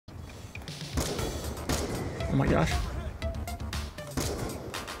Oh my gosh.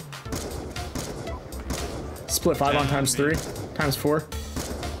 Split 5 on times 3, times 4.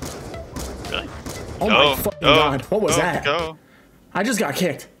 Really? Oh my fucking god. What was that? Go. I just got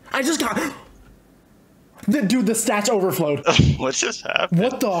kicked. I just got... Dude, the stats overflowed. What just happened?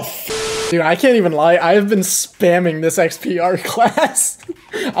 What the f... Dude, I can't even lie. I have been spamming this XPR class.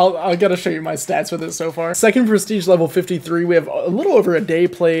 I'll gotta show you my stats with it so far. Second prestige level 53. We have a little over a day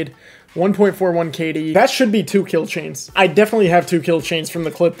played. 1.41 KD. That should be 2 kill chains. I definitely have 2 kill chains from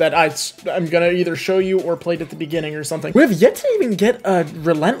the clip that I'm gonna either show you or played at the beginning or something. We have yet to even get a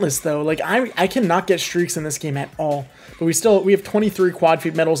relentless though. Like I cannot get streaks in this game at all. But we have 23 quad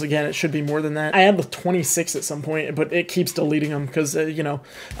feed medals again. It should be more than that. I had 26 at some point, but it keeps deleting them because you know,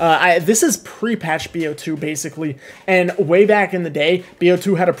 this is pre-patch BO2 basically. And way back in the day,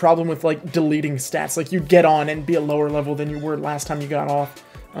 BO2 had a problem with like deleting stats. Like you'd get on and be a lower level than you were last time you got off.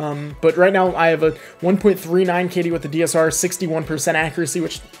 But right now I have a 1.39 KD with the DSR, 61% accuracy,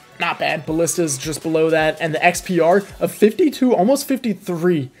 which not bad. Ballista's just below that, and the XPR of 52, almost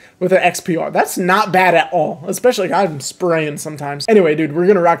 53 with an XPR. That's not bad at all, especially like I'm spraying sometimes. Anyway, dude, we're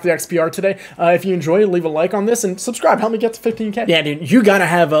gonna rock the XPR today. If you enjoy, leave a like on this and subscribe. Help me get to 15K. Yeah, dude, you gotta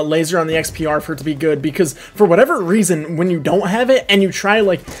have a laser on the XPR for it to be good, because for whatever reason, when you don't have it and you try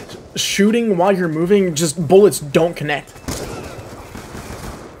like shooting while you're moving, just bullets don't connect.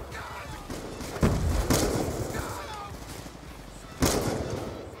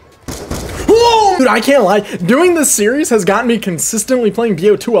 Dude, I can't lie. Doing this series has gotten me consistently playing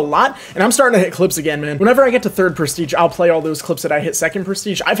BO2 a lot, and I'm starting to hit clips again, man. Whenever I get to 3rd prestige, I'll play all those clips that I hit 2nd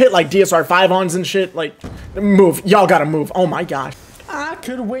prestige. I've hit like DSR 5-ons and shit. Like, move. Y'all gotta move. Oh my gosh. I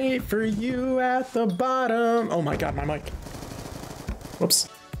could wait for you at the bottom. Oh my god, my mic. Whoops.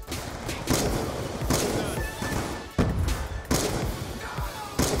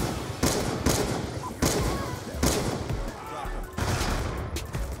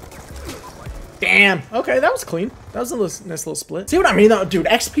 Damn. Okay, that was clean. That was a nice little split. See what I mean though? Dude,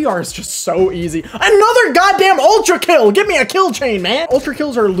 XPR is just so easy. Another goddamn ultra kill! Give me a kill chain, man! Ultra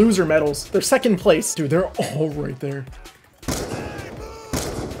kills are loser medals. They're 2nd place. Dude, they're all right there.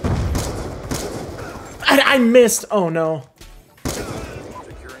 I missed. Oh no.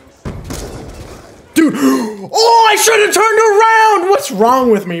 Dude, oh, I should have turned around! What's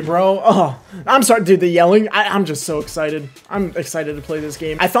wrong with me, bro? Oh, I'm sorry, dude, the yelling, I'm just so excited. I'm excited to play this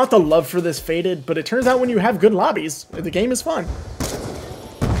game. I thought the love for this faded, but it turns out when you have good lobbies, the game is fun.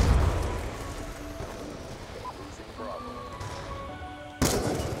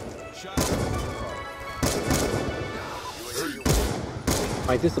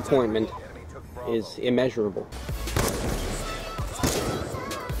 My disappointment is immeasurable.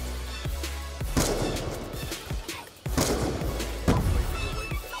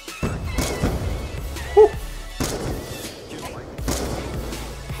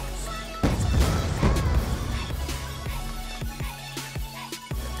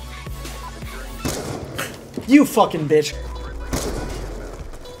 You fucking bitch.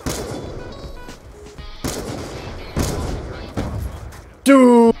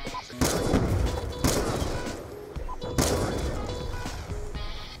 Dude.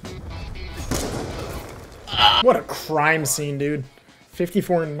 What a crime scene, dude.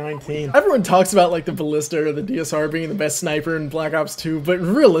 54 and 19. Everyone talks about like the Ballista or the DSR being the best sniper in Black Ops 2, but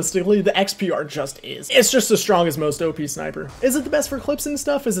realistically, the XPR just is. It's just as strong as most OP sniper. Is it the best for clips and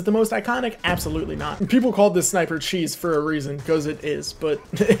stuff? Is it the most iconic? Absolutely not. People called this sniper cheese for a reason, because it is, but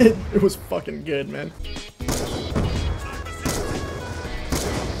it was fucking good, man.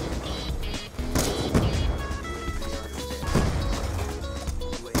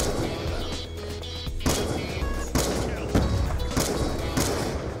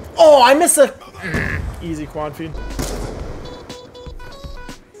 Oh, I missed a easy quad feed.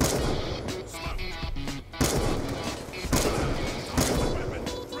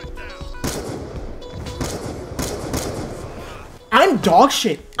 I'm dog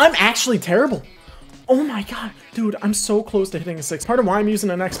shit. I'm actually terrible. Oh my god, dude, I'm so close to hitting a 6. Part of why I'm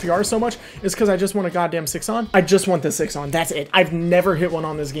using an XPR so much is because I just want a goddamn 6-on. I just want the 6-on, that's it. I've never hit one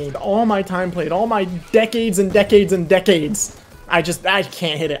on this game. All my time played, all my decades and decades and decades. I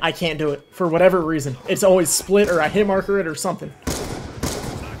can't hit it. I can't do it. For whatever reason. It's always split or I hit marker it or something.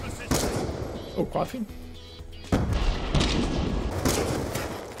 Oh, quad feed.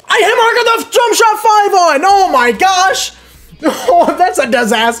 I hit marker the jump shot 5-on! Oh my gosh! Oh, that's a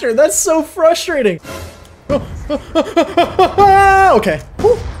disaster. That's so frustrating. Okay.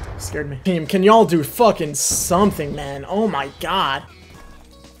 Whew. Scared me. Team, can y'all do fucking something, man? Oh my god.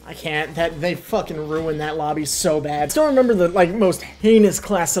 I can't. They fucking ruined that lobby so bad. I still remember the like most heinous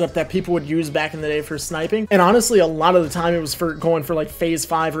class setup that people would use back in the day for sniping. And honestly, a lot of the time it was for going for like phase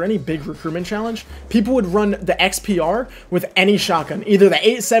 5 or any big recruitment challenge. People would run the XPR with any shotgun, either the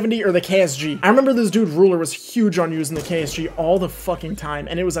 870 or the KSG. I remember this dude Ruler was huge on using the KSG all the fucking time,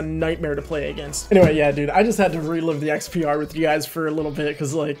 and it was a nightmare to play against. Anyway, yeah, dude, I just had to relive the XPR with you guys for a little bit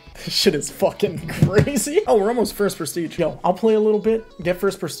because like this shit is fucking crazy. Oh, we're almost first prestige. Yo, I'll play a little bit, get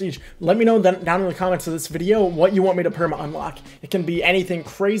first prestige. Let me know down in the comments of this video what you want me to perma unlock. It can be anything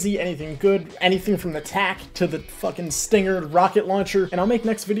crazy, anything good, anything from the TAC to the fucking Stinger rocket launcher, and I'll make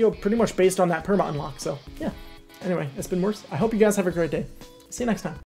next video pretty much based on that perma unlock. So yeah, anyway, it's been worse. I hope you guys have a great day. See you next time.